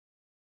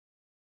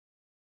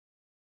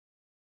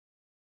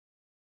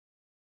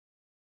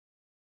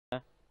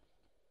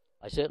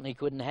I certainly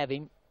couldn't have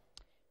him.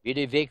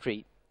 Beauty of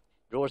Victory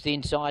draws the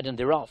inside and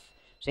they're off.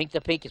 Sink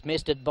the Peak has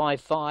missed it by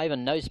 5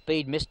 and No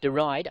Speed missed a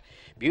ride.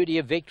 Beauty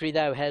of Victory,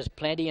 though, has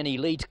plenty and he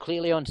leads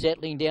clearly on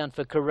settling down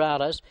for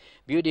Corrales.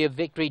 Beauty of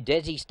Victory,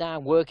 Desi Star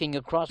working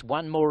across.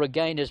 One more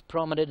again is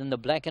prominent in the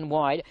black and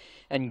white.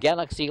 And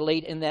Galaxy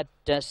Elite in that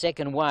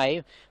second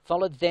wave.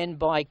 Followed then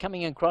by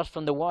coming across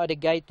from the wider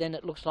gate. Then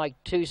it looks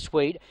like Too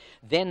Sweet.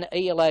 Then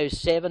ELO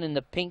 7 in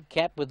the pink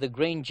cap with the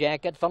green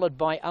jacket. Followed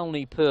by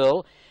Only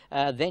Pearl.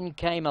 Then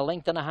came a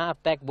length and a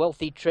half back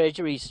Wealthy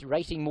Treasure. He's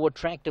racing more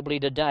tractably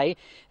today.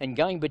 And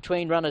going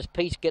between runners,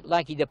 Peace Get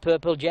Lucky, the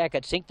purple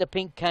jacket. Sink the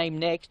Pink came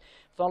next.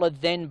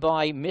 Followed then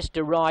by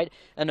Mr. Right.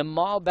 And a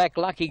mile back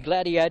Lucky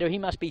Gladiator. He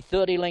must be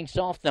 30 lengths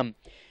off them.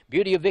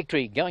 Beauty of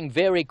Victory going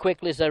very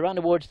quickly as they run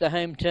towards the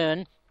home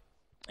turn.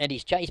 And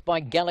he's chased by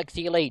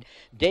Galaxy Elite.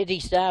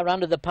 Desi Star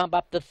under the pump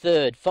up to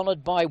third,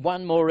 followed by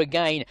One More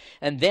Again.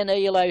 And then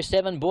ELO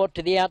 7 brought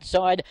to the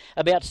outside,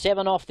 about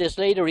 7 off this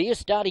leader. He is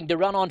starting to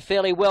run on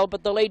fairly well,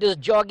 but the leader's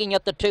jogging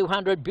at the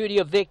 200, Beauty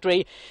of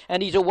Victory,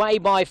 and he's away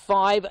by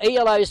 5.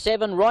 ELO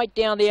 7 right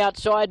down the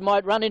outside,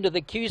 might run into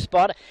the Q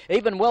spot.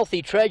 Even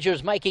Wealthy Treasure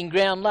is making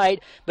ground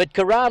late, but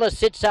Corrales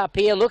sits up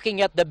here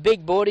looking at the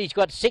big board. He's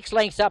got 6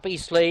 lengths up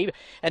his sleeve,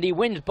 and he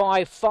wins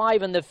by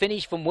 5 in the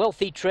finish from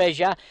Wealthy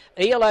Treasure.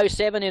 ELO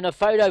 7 in a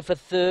photo for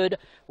third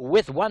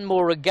with One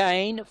More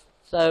Again.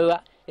 So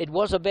it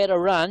was a better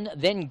run.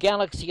 Then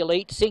Galaxy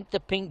Elite, Sink the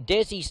Pink,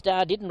 Desi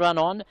Star didn't run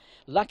on.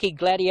 Lucky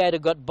Gladiator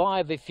got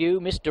by of a few.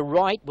 Mr.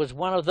 Right was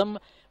one of them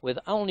with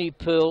Only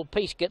Pearl.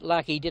 Peace Get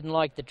Lucky didn't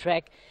like the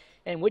track.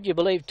 And would you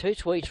believe Two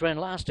Sweets ran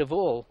last of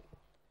all?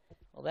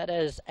 Well, that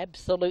has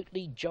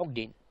absolutely jogged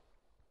in.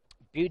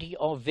 Beauty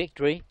of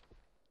Victory.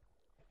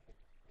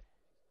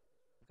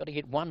 Got to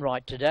get one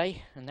right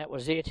today, and that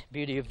was it.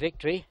 Beauty of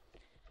Victory.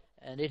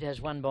 And it has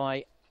won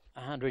by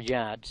 100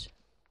 yards,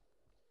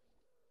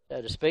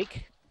 so to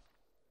speak.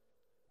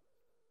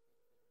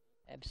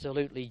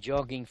 Absolutely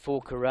jogging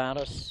for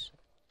Corrales.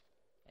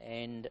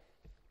 And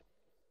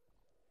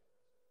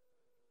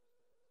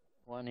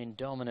one in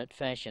dominant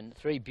fashion.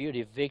 3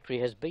 Beauty of Victory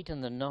has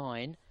beaten the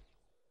 9.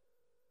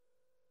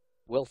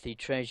 Wealthy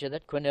Treasure.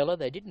 That Quinella,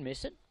 they didn't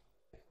miss it.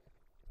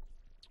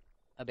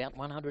 About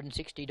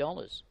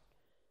 $160.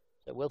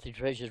 So Wealthy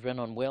Treasure's run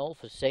on well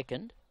for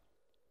second.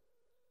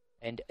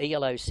 And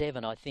ELO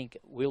 7, I think,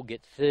 will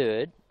get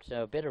third.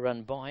 So a better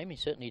run by him. He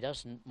certainly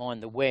doesn't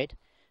mind the wet.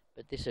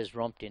 But this has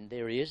romped in.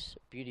 There he is.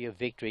 Beauty of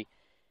Victory.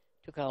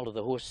 Took hold of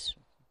the horse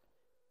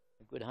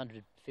a good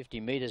 150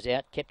 metres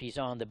out. Kept his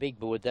eye on the big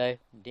board, though.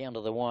 Down to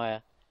the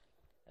wire.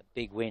 A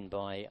big win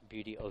by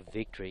Beauty of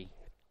Victory.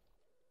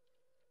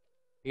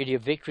 Beauty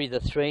of Victory, the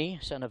 3.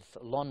 Son of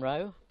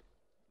Lonro.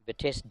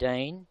 Vitesse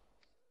Dane.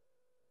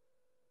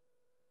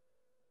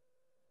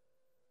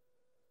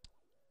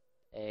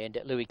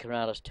 And Louis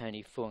Corrales,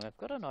 Tony Fung. I've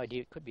got an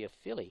idea it could be a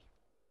filly.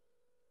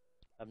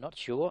 I'm not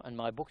sure, and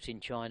my book's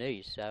in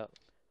Chinese, so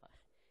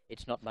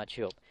it's not much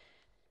help.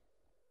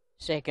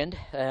 Second,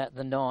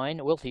 the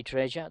 9, Wealthy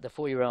Treasure, the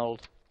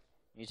 4-year-old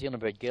New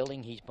Zealand bred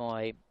gelding. He's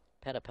by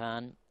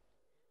Patapan,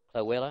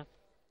 Cloella,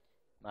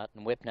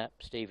 Martin Wepner,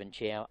 Stephen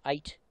Chow.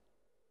 8,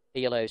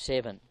 ELO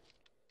 7,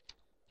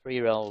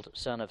 3-year-old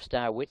son of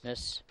Star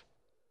Witness.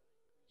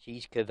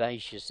 She's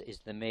Curvaceous is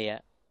the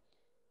mare.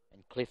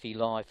 And Cliffy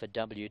Lie for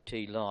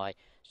WT Lie.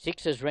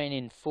 6 ran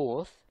in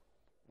 4th.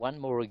 One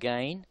More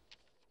Again.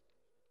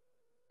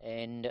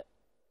 And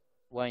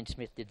Wayne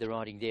Smith did the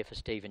riding there for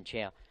Stephen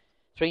Chow.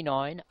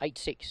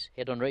 3-9-8-6.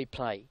 Head on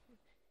replay.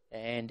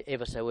 And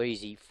Ever So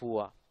Easy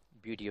for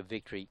Beauty of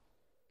Victory.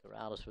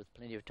 Corrales with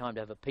plenty of time to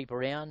have a peep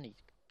around. He's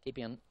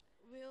keeping on.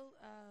 Will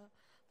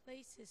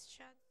place his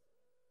shot.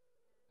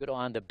 Good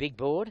eye on the big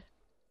board.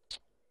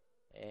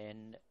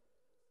 And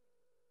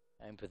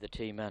aim for the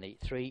T money.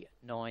 3,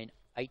 9,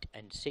 8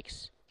 and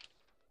 6.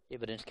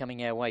 Evidence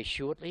coming our way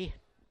shortly.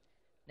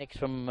 Next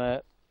from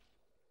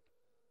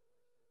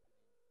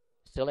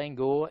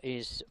Selangor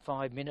is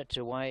 5 minutes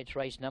away. It's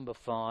race number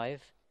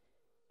 5.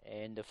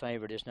 And the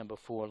favourite is number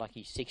 4,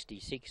 Lucky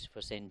 66 for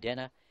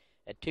Sendena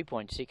at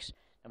 2.6.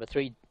 Number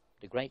 3,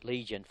 The Great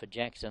Legion for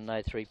Jackson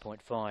Low,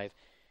 3.5.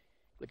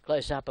 Good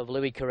close-up of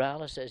Louis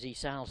Corrales as he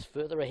sails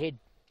further ahead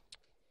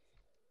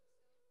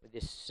with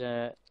this